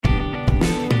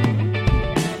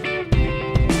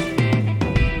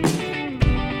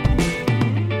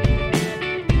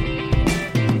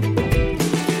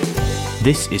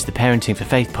This is the Parenting for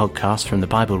Faith podcast from the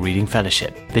Bible Reading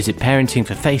Fellowship. Visit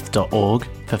parentingforfaith.org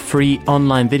for free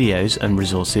online videos and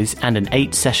resources and an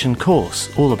 8-session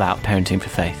course all about parenting for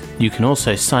faith. You can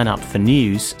also sign up for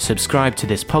news, subscribe to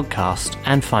this podcast,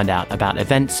 and find out about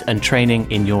events and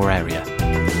training in your area.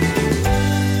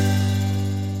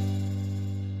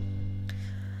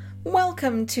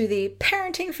 Welcome to the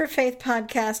Parenting for Faith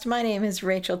podcast. My name is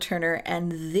Rachel Turner,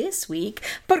 and this week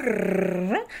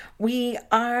we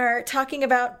are talking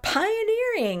about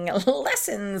pioneering,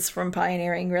 lessons from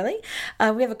pioneering, really.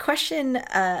 We have a question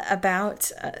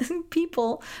about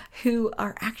people who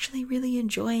are actually really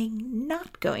enjoying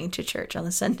not going to church on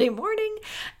a Sunday morning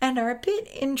and are a bit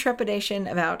in trepidation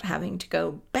about having to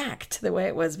go back to the way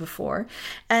it was before.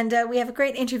 And we have a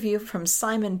great interview from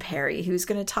Simon Parry, who's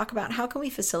going to talk about how can we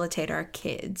facilitate our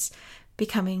kids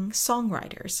becoming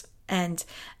songwriters and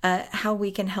how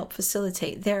we can help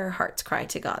facilitate their heart's cry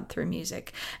to God through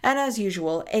music. And as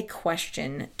usual, a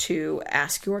question to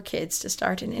ask your kids to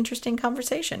start an interesting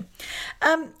conversation.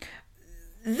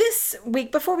 This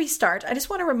week, before we start, I just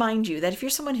want to remind you that if you're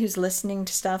someone who's listening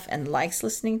to stuff and likes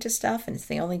listening to stuff, and it's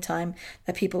the only time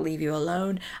that people leave you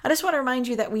alone, I just want to remind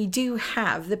you that we do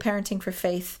have the Parenting for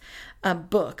Faith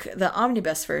book, the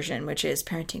omnibus version, which is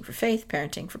Parenting for Faith,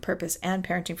 Parenting for Purpose, and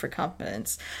Parenting for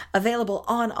Confidence, available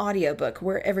on audiobook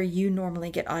wherever you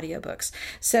normally get audiobooks.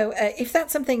 So if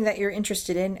that's something that you're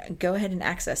interested in, go ahead and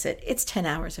access it. It's 10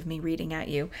 hours of me reading at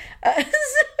you. So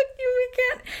we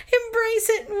can't embrace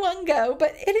it in one go,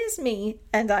 but it is me,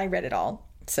 and I read it all.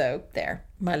 So there,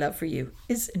 my love for you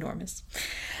is enormous.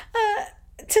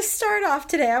 To start off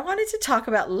today, I wanted to talk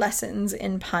about lessons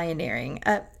in pioneering.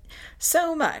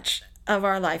 So much of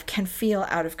our life can feel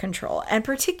out of control, and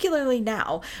particularly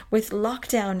now with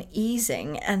lockdown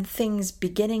easing and things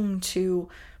beginning to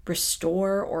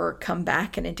restore or come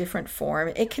back in a different form,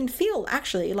 it can feel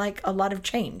actually like a lot of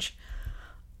change.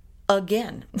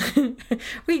 Again,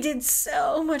 we did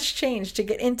so much change to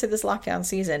get into this lockdown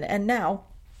season, and now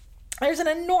there's an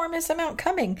enormous amount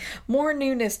coming. More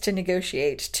newness to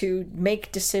negotiate, to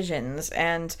make decisions,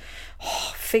 and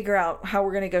figure out how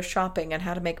we're going to go shopping and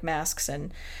how to make masks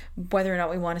and whether or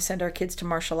not we want to send our kids to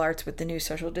martial arts with the new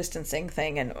social distancing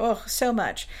thing, and so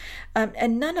much.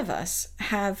 And none of us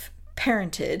have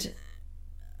parented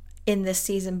in this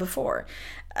season before.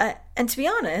 And to be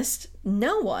honest,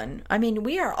 no one,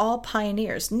 we are all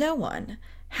pioneers. No one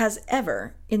has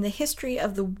ever in the history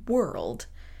of the world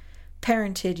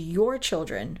parented your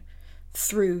children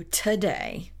through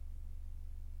today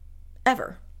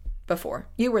ever before.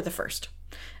 You were the first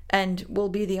and will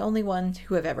be the only one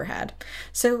who have ever had.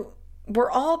 So we're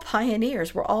all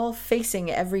pioneers. We're all facing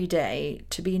every day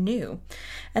to be new.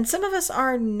 And some of us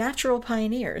are natural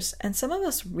pioneers and some of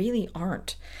us really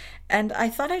aren't. And I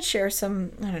thought I'd share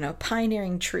some,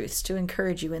 pioneering truths to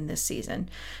encourage you in this season,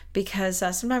 because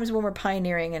sometimes when we're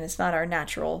pioneering and it's not our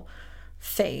natural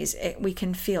phase, we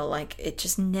can feel like it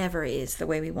just never is the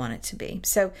way we want it to be.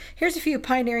 So here's a few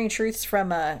pioneering truths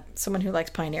from someone who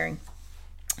likes pioneering.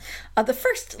 The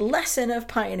first lesson of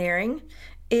pioneering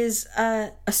is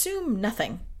assume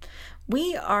nothing.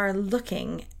 We are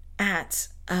looking at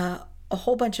a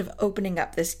whole bunch of opening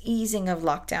up, this easing of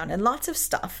lockdown, and lots of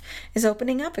stuff is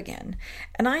opening up again.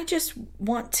 And I just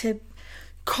want to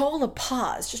call a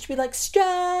pause, just to be like,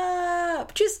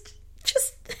 stop, just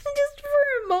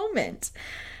for a moment,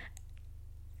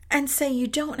 and say you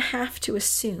don't have to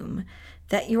assume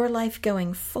that your life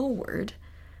going forward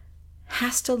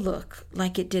has to look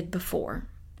like it did before.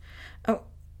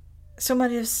 So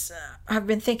many of us have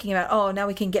been thinking about, now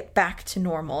we can get back to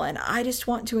normal. And I just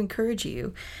want to encourage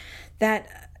you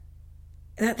that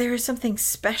there is something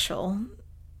special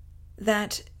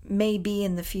that may be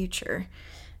in the future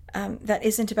that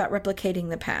isn't about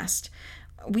replicating the past.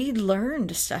 We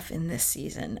learned stuff in this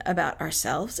season about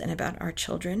ourselves and about our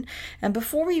children. And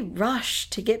before we rush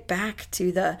to get back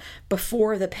to the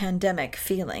before the pandemic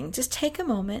feeling, just take a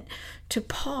moment to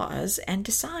pause and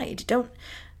decide. Don't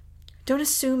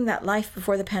assume that life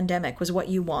before the pandemic was what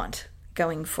you want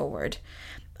going forward.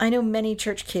 I know many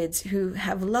church kids who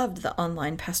have loved the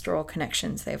online pastoral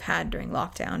connections they've had during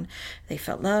lockdown. They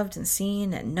felt loved and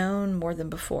seen and known more than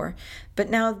before. But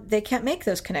now they can't make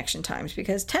those connection times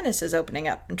because tennis is opening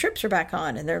up and trips are back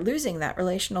on, and they're losing that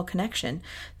relational connection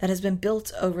that has been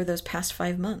built over those past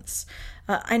 5 months.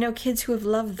 I know kids who have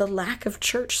loved the lack of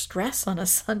church stress on a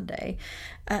Sunday.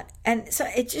 And so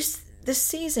this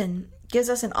season gives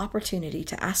us an opportunity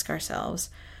to ask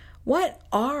ourselves, what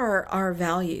are our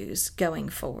values going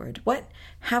forward? What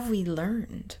have we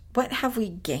learned? What have we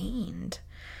gained?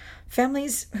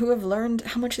 Families who have learned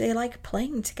how much they like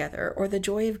playing together, or the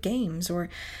joy of games, or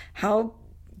how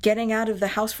getting out of the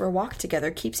house for a walk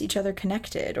together keeps each other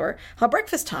connected, or how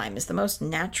breakfast time is the most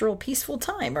natural, peaceful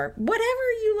time, or whatever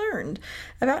you learned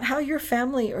about how your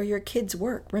family or your kids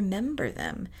work. Remember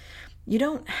them. You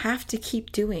don't have to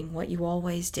keep doing what you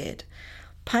always did.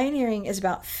 Pioneering is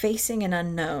about facing an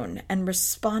unknown and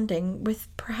responding with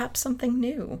perhaps something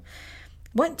new.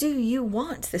 What do you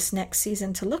want this next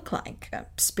season to look like,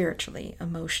 spiritually,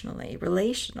 emotionally,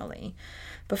 relationally?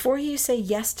 Before you say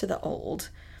yes to the old,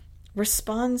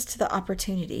 responds to the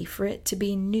opportunity for it to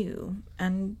be new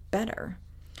and better.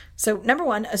 So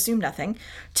 1, assume nothing.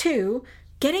 2,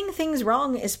 getting things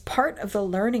wrong is part of the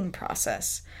learning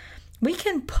process. We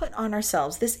can put on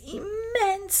ourselves this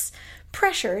immense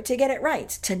pressure to get it right,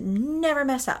 to never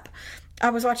mess up. I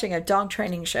was watching a dog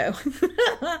training show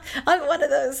on one of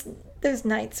those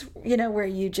nights, where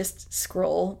you just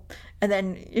scroll and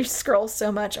then you scroll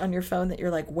so much on your phone that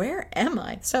you're like, where am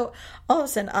I? So all of a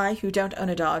sudden, I, who don't own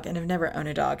a dog and have never owned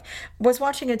a dog, was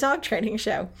watching a dog training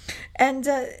show. And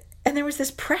there was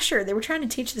this pressure. They were trying to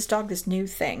teach this dog this new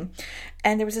thing.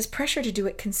 And there was this pressure to do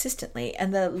it consistently.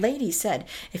 And the lady said,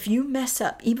 if you mess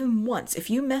up even once,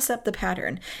 if you mess up the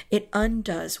pattern, it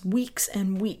undoes weeks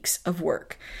and weeks of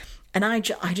work. And I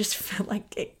just felt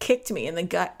like it kicked me in the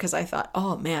gut because I thought,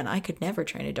 oh man, I could never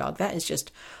train a dog. That is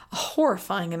just a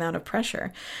horrifying amount of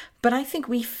pressure. But I think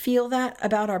we feel that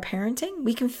about our parenting.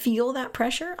 We can feel that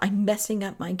pressure. I'm messing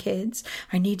up my kids.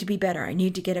 I need to be better. I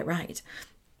need to get it right.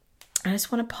 I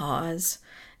just want to pause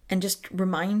and just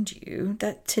remind you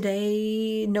that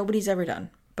today nobody's ever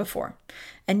done before.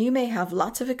 And you may have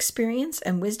lots of experience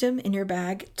and wisdom in your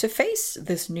bag to face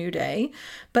this new day,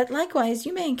 but likewise,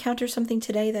 you may encounter something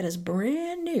today that is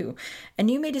brand new, and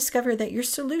you may discover that your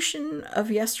solution of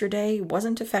yesterday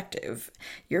wasn't effective.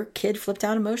 Your kid flipped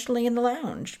out emotionally in the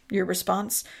lounge. Your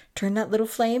response turned that little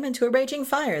flame into a raging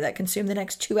fire that consumed the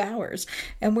next 2 hours.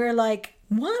 And we're like,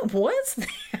 what was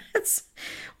that?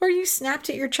 Or you snapped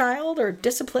at your child or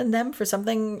disciplined them for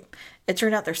something it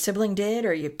turned out their sibling did,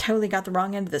 or you totally got the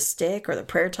wrong end of the stick, or the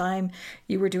prayer time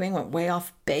you were doing went way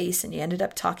off base and you ended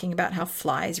up talking about how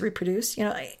flies reproduce.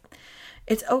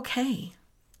 It's okay.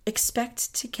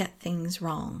 Expect to get things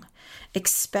wrong.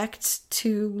 Expect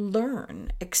to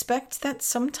learn. Expect that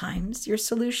sometimes your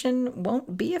solution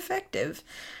won't be effective.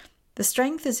 The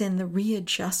strength is in the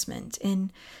readjustment,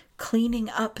 in cleaning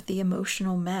up the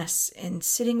emotional mess, in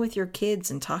sitting with your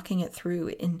kids and talking it through,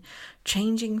 in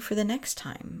changing for the next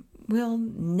time. We'll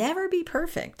never be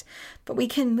perfect, but we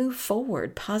can move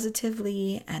forward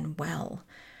positively and well.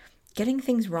 Getting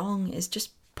things wrong is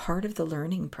just part of the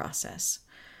learning process.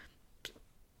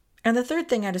 And the third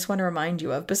thing I just want to remind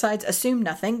you of, besides assume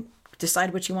nothing,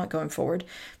 decide what you want going forward.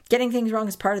 Getting things wrong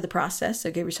is part of the process,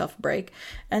 so give yourself a break.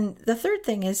 And the third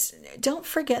thing is, don't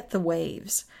forget the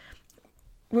waves.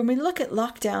 When we look at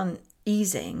lockdown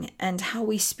easing and how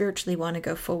we spiritually want to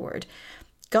go forward,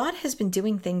 God has been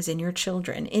doing things in your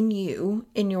children, in you,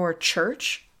 in your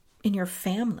church, in your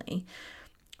family.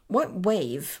 What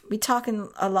wave? We talk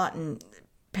a lot in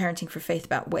Parenting for Faith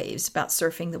about waves, about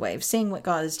surfing the wave, seeing what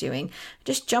God is doing,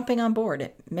 just jumping on board.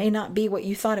 It may not be what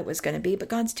you thought it was going to be, but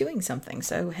God's doing something.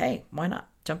 So, hey, why not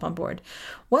jump on board?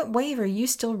 What wave are you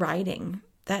still riding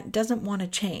that doesn't want to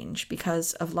change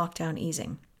because of lockdown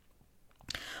easing?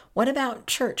 What about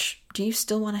church? Do you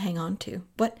still want to hang on to?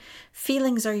 What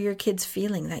feelings are your kids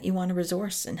feeling that you want to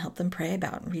resource and help them pray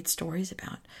about and read stories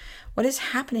about? What is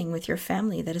happening with your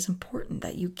family that is important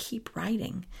that you keep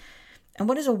riding? And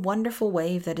what is a wonderful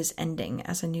wave that is ending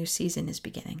as a new season is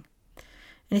beginning?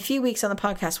 In a few weeks on the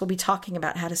podcast, we'll be talking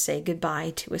about how to say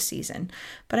goodbye to a season.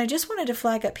 But I just wanted to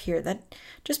flag up here that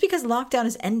just because lockdown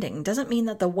is ending doesn't mean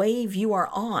that the wave you are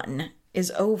on is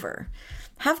over.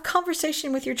 Have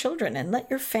conversation with your children and let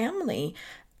your family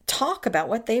talk about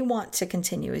what they want to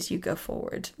continue as you go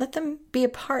forward. Let them be a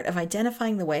part of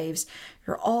identifying the waves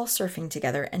you're all surfing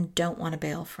together and don't want to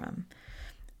bail from.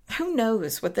 Who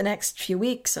knows what the next few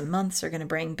weeks and months are going to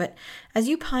bring, but as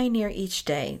you pioneer each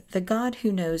day, the God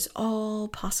who knows all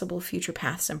possible future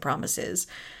paths and promises,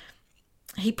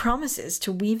 He promises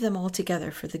to weave them all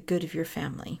together for the good of your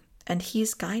family, and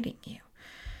He's guiding you.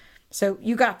 So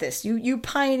you got this. You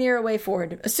pioneer a way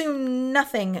forward. Assume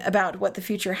nothing about what the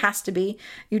future has to be.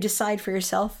 You decide for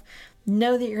yourself.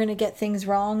 Know that you're going to get things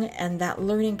wrong, and that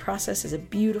learning process is a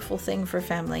beautiful thing for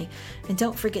family. And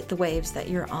don't forget the waves that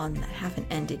you're on that haven't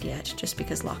ended yet just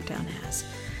because lockdown has.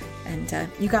 And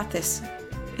you got this.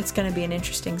 It's going to be an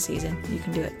interesting season. You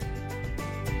can do it.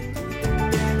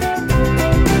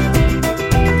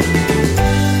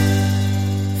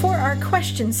 For our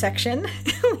question section,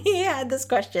 we had this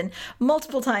question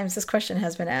multiple times. This question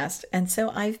has been asked, and so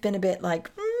I've been a bit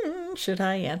like, should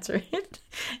I answer it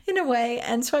in a way?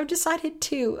 And so I've decided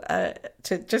to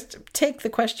just take the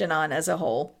question on as a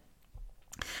whole.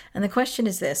 And the question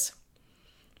is this: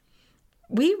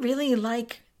 we really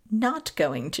like not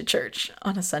going to church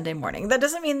on a Sunday morning. That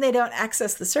doesn't mean they don't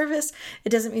access the service. It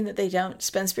doesn't mean that they don't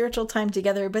spend spiritual time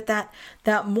together, but that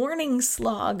morning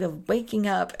slog of waking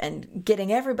up and getting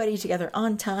everybody together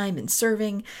on time and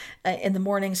serving in the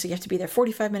morning. So you have to be there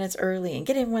 45 minutes early and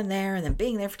get everyone there, and then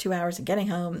being there for 2 hours and getting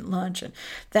home and lunch, and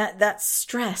that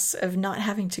stress of not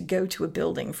having to go to a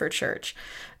building for church.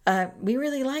 We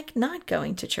really like not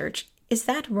going to church. Is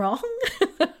that wrong?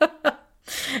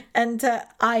 And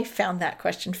I found that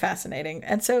question fascinating.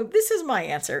 And so this is my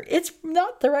answer. It's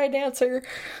not the right answer,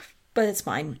 but it's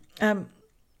mine. I'm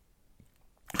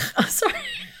sorry.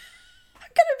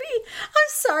 I'm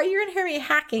sorry. You're going to hear me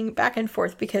hacking back and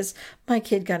forth because my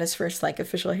kid got his first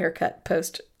official haircut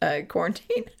post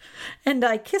quarantine, and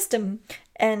I kissed him,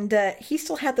 and he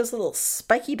still had those little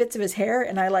spiky bits of his hair,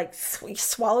 and I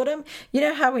swallowed him. You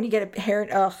know how when you get a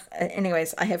hair,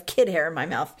 anyways, I have kid hair in my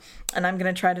mouth, and I'm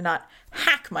going to try to not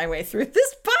hack my way through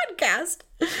this podcast.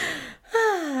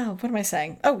 What am I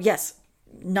saying? Oh, yes.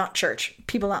 Not church.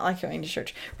 People not like going to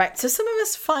church. Right. So some of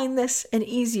us find this an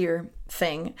easier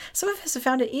thing. Some of us have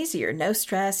found it easier. No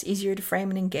stress, easier to frame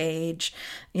and engage,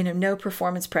 no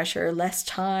performance pressure, less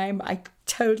time. I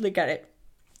totally get it.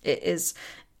 It is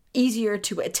easier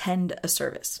to attend a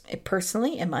service.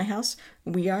 Personally, in my house,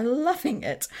 we are loving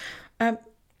it. But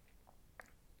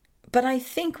I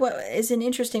think what is an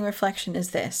interesting reflection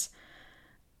is this.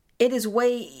 It is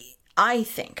I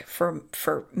think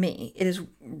for me, it is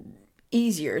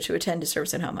easier to attend a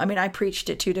service at home. I mean, I preached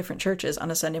at 2 different churches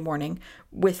on a Sunday morning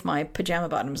with my pajama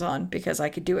bottoms on because I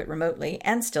could do it remotely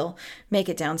and still make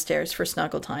it downstairs for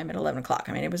snuggle time at 11 o'clock.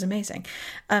 I mean, it was amazing.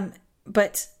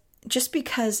 But just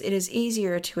because it is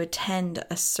easier to attend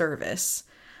a service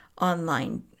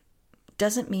online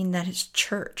doesn't mean that it's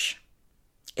church.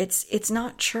 It's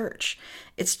not church.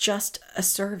 It's just a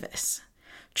service.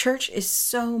 Church is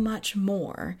so much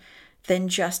more than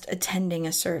just attending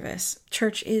a service.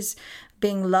 Church is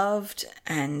being loved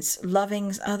and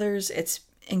loving others. It's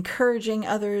encouraging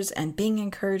others and being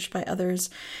encouraged by others.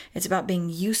 It's about being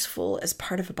useful as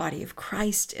part of a body of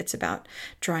Christ. It's about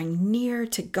drawing near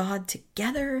to God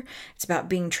together. It's about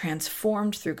being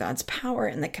transformed through God's power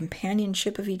and the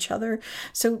companionship of each other.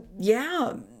 So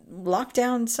yeah,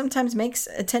 lockdown sometimes makes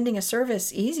attending a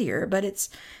service easier, but it's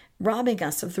robbing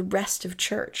us of the rest of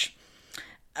church.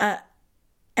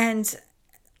 And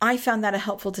I found that a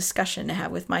helpful discussion to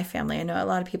have with my family. I know a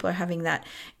lot of people are having that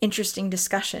interesting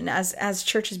discussion as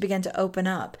churches begin to open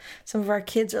up. Some of our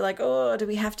kids are like, oh, do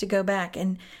we have to go back?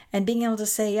 And being able to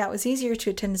say, yeah, it was easier to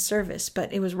attend the service,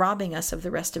 but it was robbing us of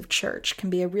the rest of church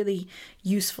can be a really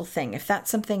useful thing. If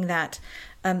that's something that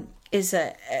is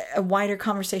a wider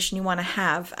conversation you want to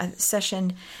have,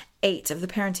 session 8 of the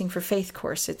Parenting for Faith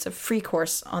course, it's a free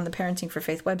course on the Parenting for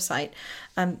Faith website,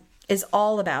 is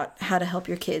all about how to help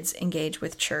your kids engage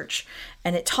with church.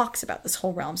 And it talks about this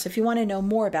whole realm. So if you want to know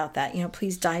more about that,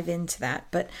 please dive into that.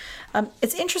 But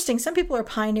it's interesting. Some people are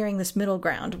pioneering this middle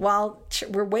ground while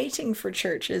we're waiting for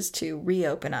churches to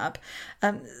reopen up.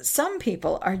 Some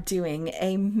people are doing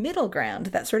a middle ground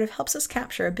that sort of helps us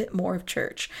capture a bit more of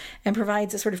church and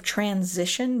provides a sort of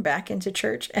transition back into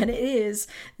church. And it is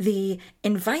the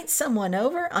invite someone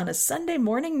over on a Sunday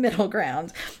morning middle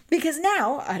ground. Because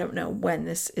now, I don't know when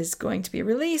this is going to be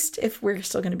released, if we're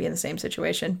still going to be in the same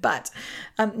situation, but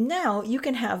now you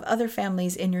can have other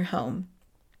families in your home,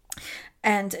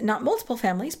 and not multiple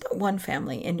families, but one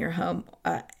family in your home.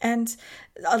 And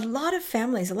a lot of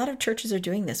families, a lot of churches are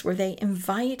doing this, where they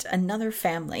invite another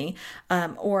family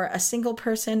or a single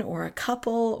person or a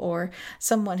couple or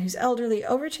someone who's elderly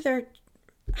over to their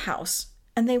house.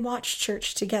 And they watch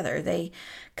church together. They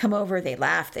come over, they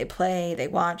laugh, they play, they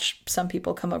watch. Some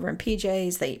people come over in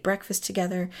PJs, they eat breakfast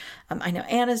together. I know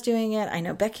Anna's doing it. I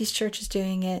know Becky's church is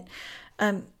doing it.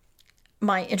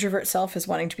 My introvert self is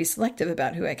wanting to be selective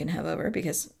about who I can have over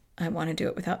because I want to do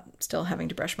it without still having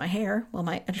to brush my hair. While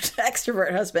my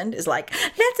extrovert husband is like,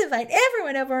 let's invite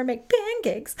everyone over and make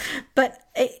pancakes. But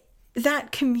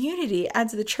that community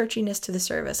adds the churchiness to the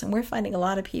service. And we're finding a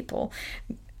lot of people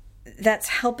that's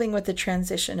helping with the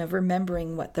transition of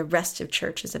remembering what the rest of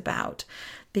church is about,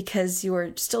 because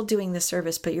you're still doing the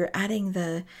service, but you're adding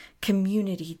the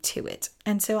community to it.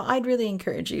 And so I'd really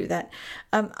encourage you that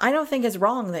I don't think it's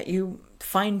wrong that you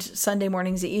find Sunday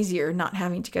mornings easier not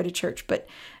having to go to church, but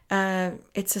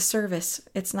it's a service.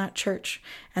 It's not church.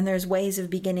 And there's ways of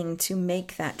beginning to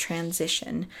make that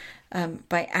transition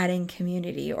by adding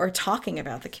community or talking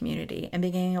about the community and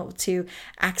being able to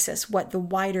access what the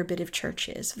wider bit of church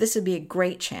is. This would be a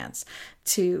great chance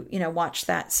to, watch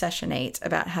that session 8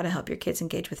 about how to help your kids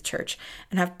engage with church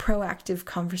and have proactive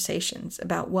conversations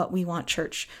about what we want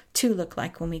church to look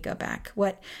like when we go back,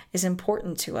 what is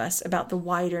important to us about the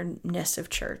widerness of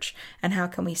church, and how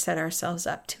can we set ourselves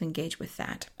up to engage with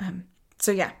that.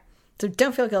 So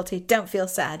don't feel guilty, don't feel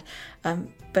sad,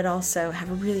 but also have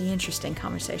a really interesting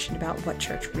conversation about what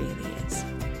church really is.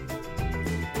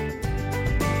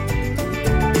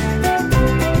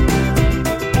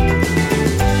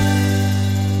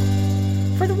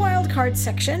 For the wildcard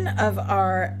section of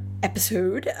our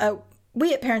episode,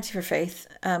 we at Parenting for Faith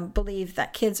believe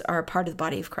that kids are a part of the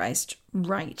body of Christ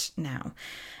right now.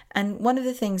 And one of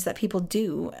the things that people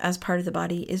do as part of the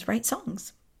body is write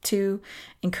songs to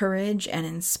encourage and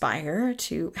inspire,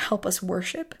 to help us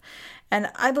worship.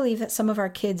 And I believe that some of our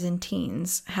kids and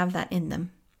teens have that in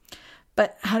them.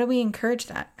 But how do we encourage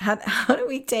that? How do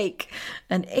we take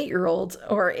an 8-year-old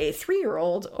or a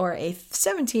 3-year-old or a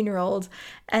 17-year-old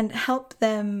and help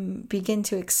them begin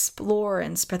to explore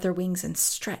and spread their wings and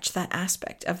stretch that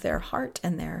aspect of their heart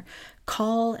and their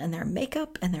call and their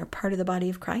makeup and their part of the body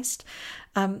of Christ?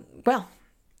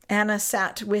 Anna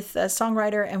sat with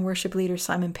songwriter and worship leader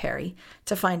Simon Parry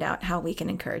to find out how we can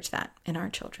encourage that in our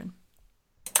children.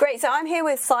 Great, so I'm here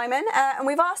with Simon, and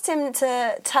we've asked him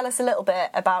to tell us a little bit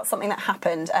about something that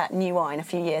happened at New Wine a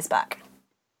few years back.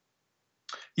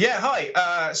 Yeah,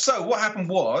 hi. So what happened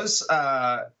was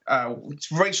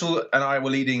Rachel and I were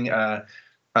leading one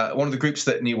of the groups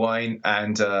at New Wine,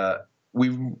 and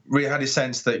we really had a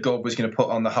sense that God was going to put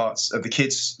on the hearts of the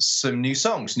kids some new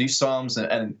songs, new psalms,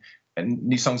 and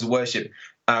new songs of worship.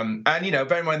 And,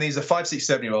 bear in mind, these are 5, 6,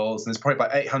 7-year-olds, and there's probably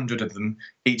about 800 of them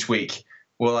each week.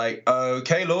 We're like,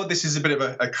 okay, Lord, this is a bit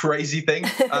of a crazy thing.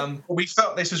 We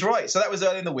felt this was right. So that was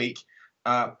early in the week.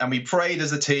 And we prayed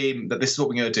as a team that this is what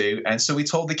we're going to do. And so we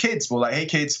told the kids, we're like, hey,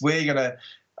 kids, we're going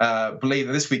to believe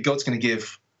that this week God's going to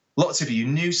give lots of you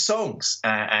new songs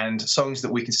and songs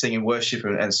that we can sing in worship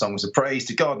and songs of praise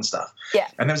to God and stuff. Yeah.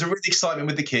 And there was a really excitement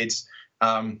with the kids.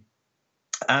 And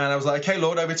I was like, okay,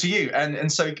 Lord, over to you.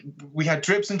 And so we had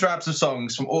dribs and drabs of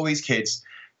songs from all these kids.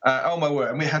 Oh, my word.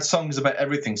 And we had songs about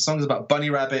everything. Songs about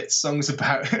bunny rabbits, songs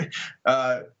about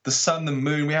the sun, the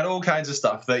moon. We had all kinds of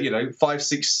stuff that, 5,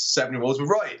 6, 7-year-olds were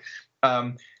right.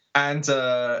 And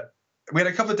we had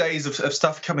a couple of days of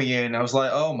stuff coming in. I was like,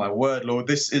 oh, my word, Lord,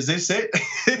 is this it?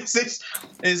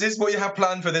 is this what you have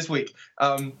planned for this week?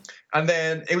 And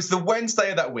then it was the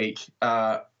Wednesday of that week.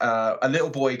 A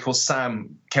little boy called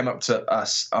Sam came up to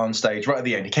us on stage right at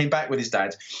the end. He came back with his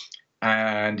dad.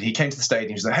 And he came to the stage and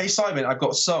he was like, hey, Simon, I've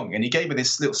got a song. And he gave me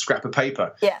this little scrap of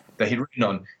paper that he'd written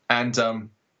on. And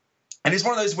it's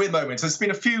one of those weird moments. There's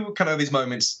been a few kind of these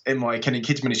moments in my kind of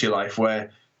kids ministry life where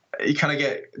you kind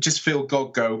of just feel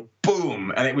God go,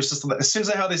 boom. And it was just, as soon as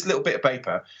I had this little bit of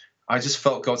paper, I just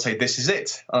felt God say, this is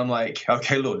it. And I'm like,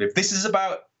 okay, Lord, if this is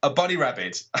about a bunny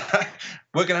rabbit,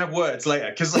 we're going to have words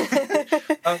later.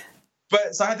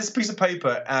 But so I had this piece of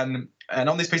paper, and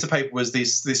on this piece of paper was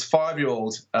this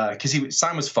 5-year-old, because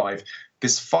Sam was 5,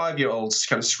 this 5-year-old's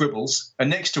kind of scribbles, and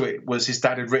next to it was his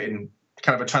dad had written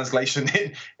kind of a translation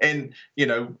in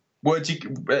words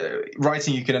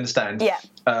writing you can understand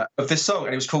of this song,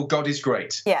 and it was called God is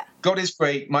Great. Yeah. God is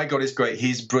great, my God is great,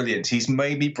 he's brilliant, he's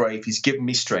made me brave, he's given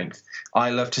me strength.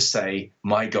 I love to say,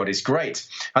 my God is great.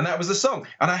 And that was the song.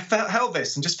 And I held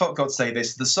this and just felt God say, this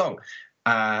is the song.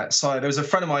 So there was a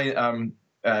friend of mine,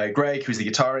 Greg, who's the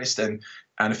guitarist, and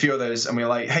a few others, and we were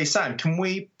like, hey, Sam, can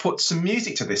we put some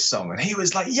music to this song? And he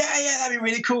was like, yeah, that'd be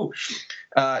really cool.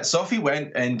 So off he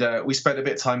went, and we spent a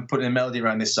bit of time putting a melody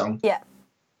around this song. Yeah.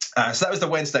 So that was the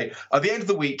Wednesday. At the end of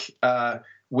the week,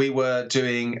 we were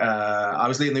doing, I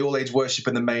was leading the all-age worship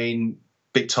in the main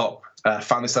Big Top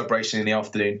family celebration in the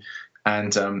afternoon.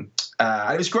 And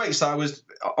it was great. So I was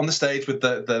on the stage with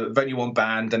the Venue One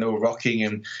band, and they were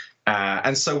rocking,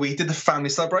 and so we did the family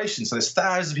celebration. So there's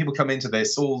thousands of people come into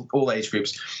this, all age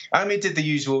groups. And we did the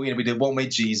usual, we did One Way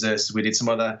Jesus. We did some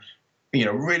other,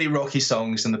 really rocky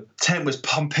songs, and the tent was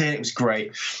pumping. It was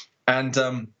great.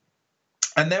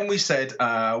 And then we said,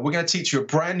 we're going to teach you a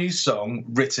brand new song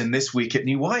written this week at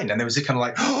New Wine. And there was a kind of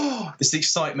like, this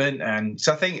excitement. And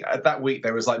so I think that week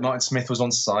there was like Martin Smith was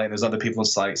on site, and there's other people on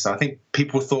site. So I think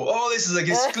people thought, this is like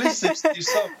exclusive new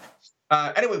song.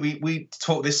 Anyway, we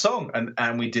taught this song,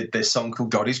 and we did this song called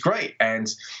God is Great.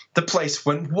 And the place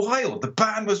went wild. The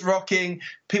band was rocking.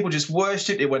 People just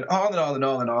worshipped. It went on and on and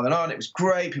on and on and on. It was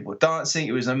great. People were dancing.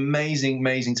 It was an amazing,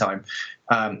 amazing time.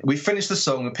 We finished the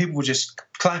song, and people were just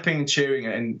clapping and cheering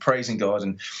and praising God,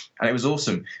 and it was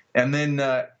awesome. And then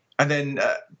then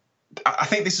I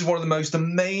think this is one of the most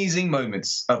amazing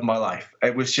moments of my life.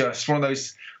 It was just one of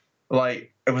those,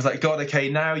 like, it was like, God, okay,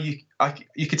 now you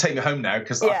can take me home now,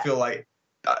 because I feel like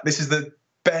this is the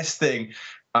best thing.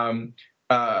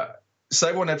 So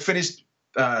everyone had finished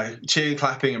cheering,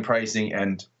 clapping, and praising,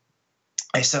 and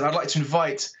I said, I'd like to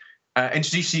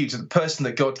introduce you to the person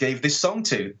that God gave this song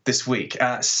to this week.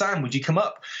 Sam, would you come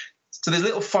up? So this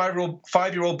little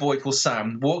five-year-old boy called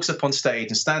Sam walks up on stage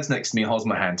and stands next to me and holds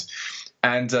my hand.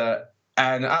 And at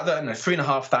the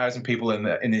 3,500 people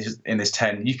in this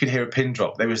tent, you could hear a pin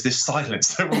drop. There was this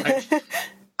silence. They were like,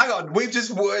 hang on, we've just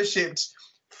worshipped,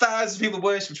 thousands of people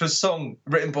worshipped to a song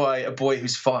written by a boy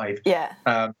who's 5. Yeah.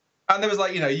 And there was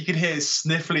like, you could hear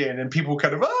sniffling and people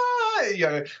kind of,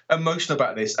 emotional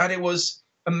about this. And it was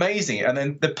amazing. And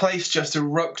then the place just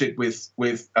erupted with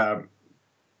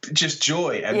just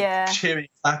joy and cheering,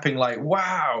 clapping, like,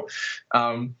 wow.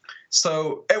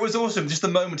 So it was awesome, just the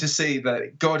moment to see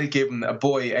that God had given a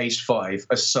boy aged 5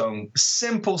 a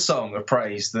simple song of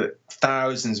praise that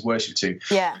thousands worship to.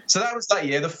 Yeah. So that was that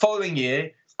year. The following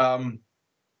year,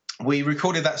 we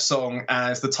recorded that song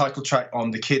as the title track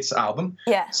on the kids' album.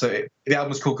 Yeah. So the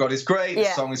album is called God is Great. The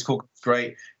song is called God is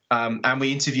Great. And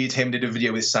we interviewed him, did a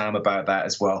video with Sam about that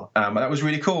as well. And that was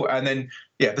really cool. And then,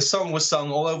 the song was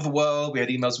sung all over the world. We had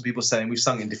emails from people saying we've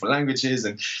sung in different languages.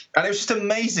 And it was just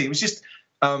amazing. It was just,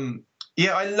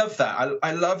 I love that.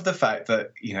 I love the fact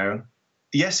that,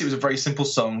 yes, it was a very simple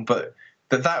song, but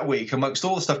that week, amongst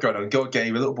all the stuff going on, God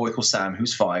gave a little boy called Sam,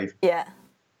 who's 5,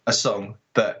 a song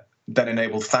that then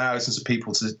enabled thousands of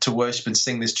people to worship and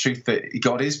sing this truth that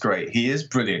God is great. He is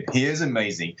brilliant. He is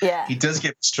amazing. Yeah. He does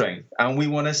give strength. And we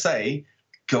want to say,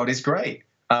 God is great.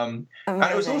 And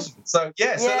it was awesome. So,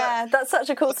 that's such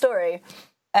a cool story.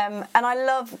 And I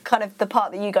love kind of the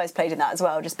part that you guys played in that as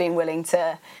well, just being willing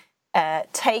to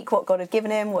take what God had given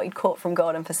him, what he'd caught from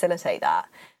God, and facilitate that.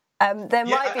 There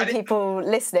might be people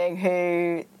listening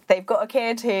who they've got a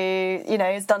kid who,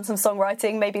 has done some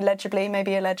songwriting, maybe legibly,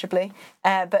 maybe illegibly,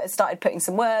 but has started putting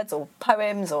some words or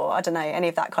poems or, I don't know, any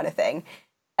of that kind of thing.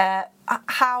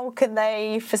 How can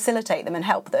they facilitate them and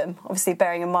help them? Obviously,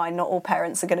 bearing in mind not all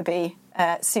parents are going to be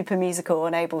super musical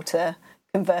and able to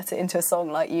convert it into a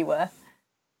song like you were.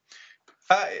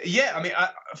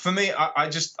 For me,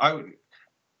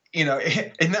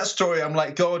 in that story, I'm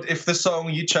like, God, if the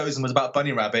song you'd chosen was about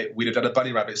Bunny Rabbit, we'd have done a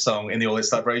Bunny Rabbit song in the All This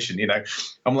Celebration,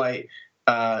 I'm like,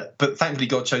 but thankfully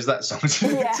God chose that song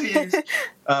to use.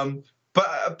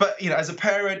 But as a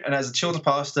parent and as a children's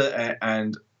pastor,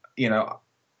 and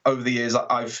over the years,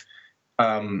 I've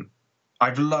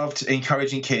loved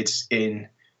encouraging kids in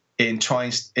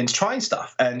trying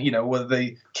stuff, and whether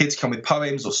the kids come with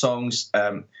poems or songs,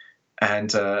 for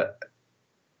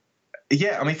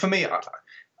me,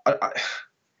 at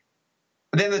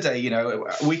the end of the day,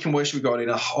 we can worship God in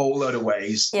a whole load of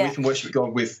ways. We can worship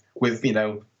God with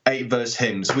 8-verse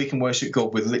hymns. We can worship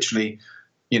God with literally,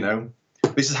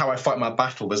 this is how I fight my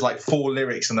battle. There's like 4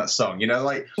 lyrics in that song,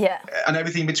 and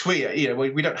everything between.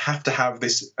 We don't have to have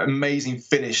this amazing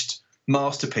finished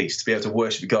masterpiece to be able to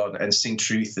worship God and sing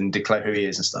truth and declare who He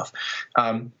is and stuff.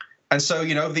 And so,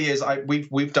 over the years,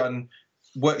 we've done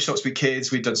workshops with kids,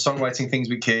 we've done songwriting things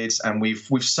with kids, and we've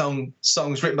sung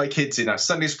songs written by kids in our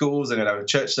Sunday schools and in our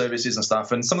church services and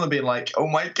stuff, and some of them being like, oh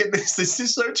my goodness, this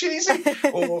is so cheesy.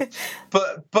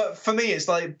 But for me, it's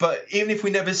like, but even if we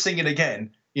never sing it again,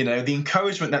 the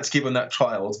encouragement that's given that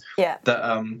child,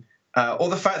 that or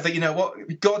the fact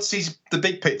that God sees the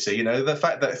big picture, the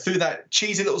fact that through that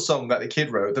cheesy little song that the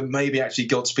kid wrote, that maybe actually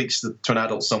God speaks to an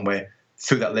adult somewhere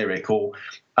through that lyric. Or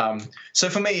so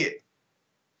for me,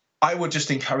 I would just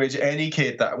encourage any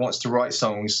kid that wants to write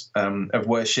songs of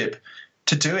worship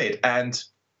to do it. And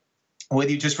whether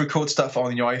you just record stuff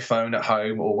on your iPhone at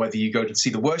home, or whether you go to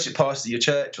see the worship pastor at your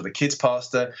church or the kids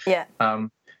pastor, like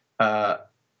I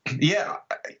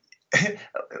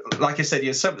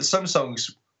said, some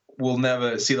songs will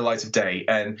never see the light of day.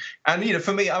 And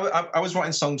for me, I was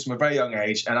writing songs from a very young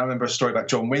age, and I remember a story about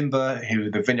John Wimber, who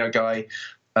the Vineyard guy,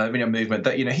 Vineyard Movement,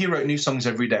 that he wrote new songs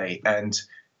every day, and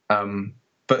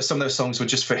but some of those songs were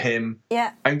just for him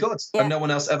and God, and no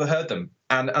one else ever heard them.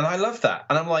 And I love that.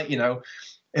 And I'm like,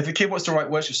 if a kid wants to write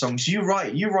worship songs, you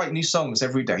write new songs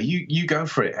every day. You go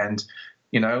for it. And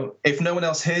if no one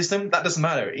else hears them, that doesn't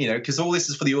matter. Because all this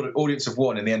is for the audience of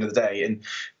one in the end of the day. And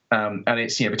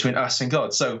it's between us and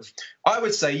God. So I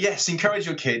would say, yes, encourage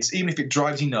your kids, even if it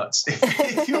drives you nuts.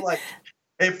 If you're like,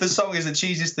 if the song is the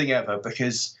cheesiest thing ever,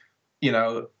 because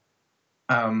for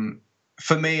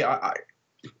me,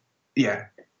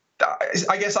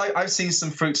 I guess I've seen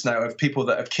some fruits now of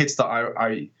kids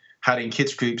that had in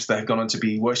kids groups that have gone on to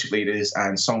be worship leaders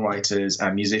and songwriters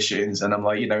and musicians. And I'm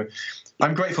like,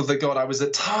 I'm grateful that God, I was a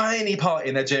tiny part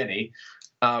in their journey.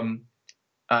 But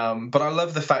I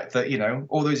love the fact that,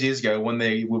 all those years ago when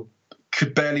they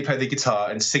could barely play the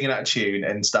guitar and singing out of tune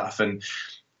and stuff.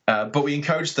 But we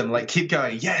encouraged them, like, keep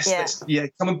going. Yes,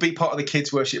 come and be part of the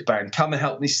kids worship band. Come and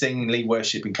help me sing and lead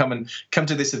worship, and come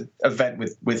to this event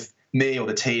with me or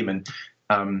the team. And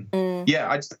I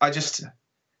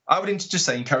would just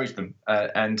say encourage them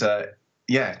and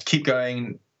keep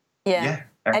going.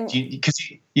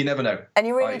 Because you never know. And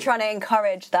you're really trying to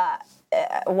encourage that.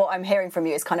 What I'm hearing from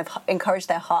you is kind of encourage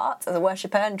their heart as a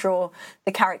worshipper and draw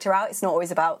the character out. It's not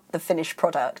always about the finished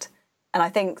product. And I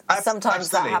think sometimes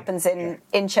that happens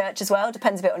in church as well.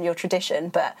 Depends a bit on your tradition,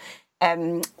 but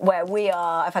where we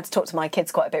are, I've had to talk to my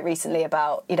kids quite a bit recently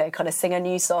about, kind of sing a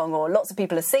new song, or lots of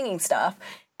people are singing stuff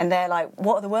and they're like,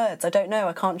 what are the words? I don't know.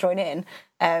 I can't join in.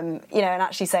 And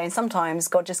actually saying sometimes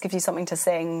God just gives you something to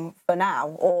sing for now,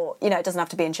 or, it doesn't have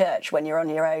to be in church when you're on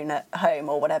your own at home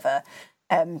or whatever.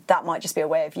 That might just be a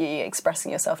way of you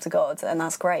expressing yourself to God, and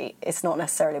that's great. It's not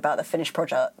necessarily about the finished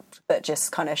project, but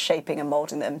just kind of shaping and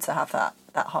moulding them to have that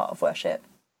heart of worship.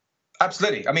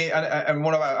 Absolutely. I mean, and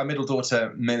one of our middle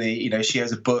daughter, Millie, she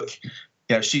has a book.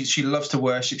 She loves to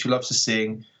worship. She loves to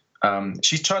sing.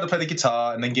 She's tried to play the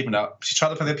guitar and then given up. She's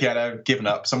tried to play the piano, given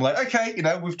up. So I'm like, okay,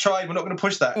 we've tried. We're not going to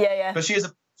push that. Yeah. But she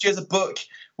has a book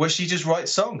where she just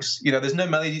writes songs. There's no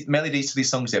melodies to these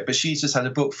songs yet, but she just has a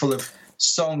book full of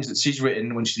songs that she's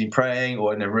written when she's been praying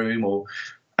or in a room,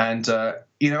 and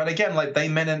again, like, they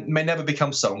may never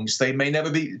become songs. They may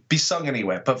never be sung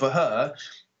anywhere. But for her,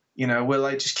 we're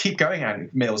like, just keep going, Annie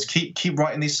Mills. Keep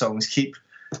writing these songs. Keep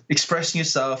expressing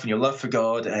yourself and your love for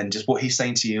God and just what He's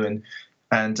saying to you.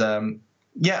 And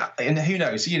who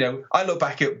knows? I look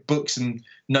back at books and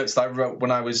notes that I wrote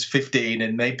when I was 15,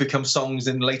 and they become songs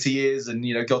in later years, and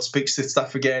God speaks to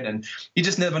stuff again, and you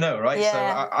just never know, right? Yeah. So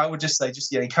I would just say,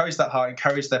 encourage that heart,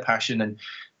 encourage their passion,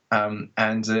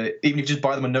 and even if you just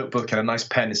buy them a notebook and a nice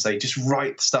pen and say, just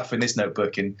write stuff in this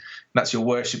notebook, and that's your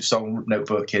worship song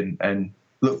notebook, and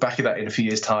look back at that in a few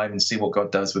years' time and see what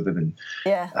God does with them.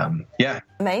 And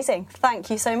Amazing. Thank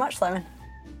you so much, Simon.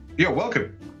 You're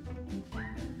welcome.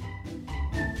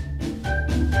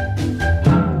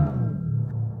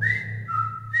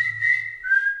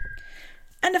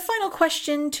 And a final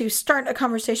question to start a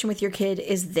conversation with your kid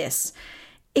is this.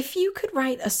 If you could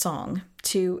write a song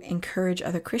to encourage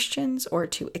other Christians or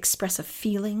to express a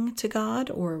feeling to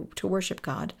God or to worship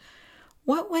God,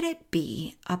 what would it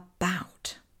be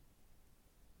about?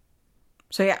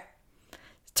 So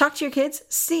talk to your kids,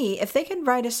 see if they could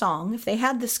write a song, if they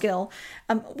had the skill,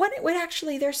 what would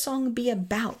actually their song be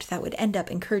about that would end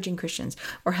up encouraging Christians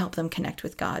or help them connect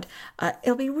with God.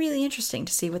 It'll be really interesting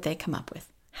to see what they come up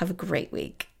with. Have a great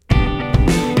week.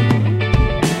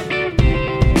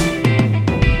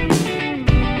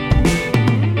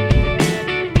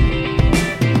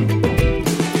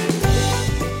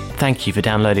 Thank you for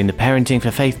downloading the Parenting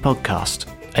for Faith podcast.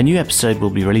 A new episode will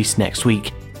be released next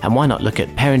week, and why not look at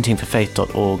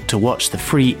parentingforfaith.org to watch the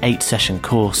free 8-session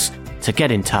course, to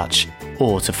get in touch,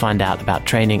 or to find out about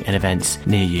training and events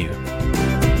near you.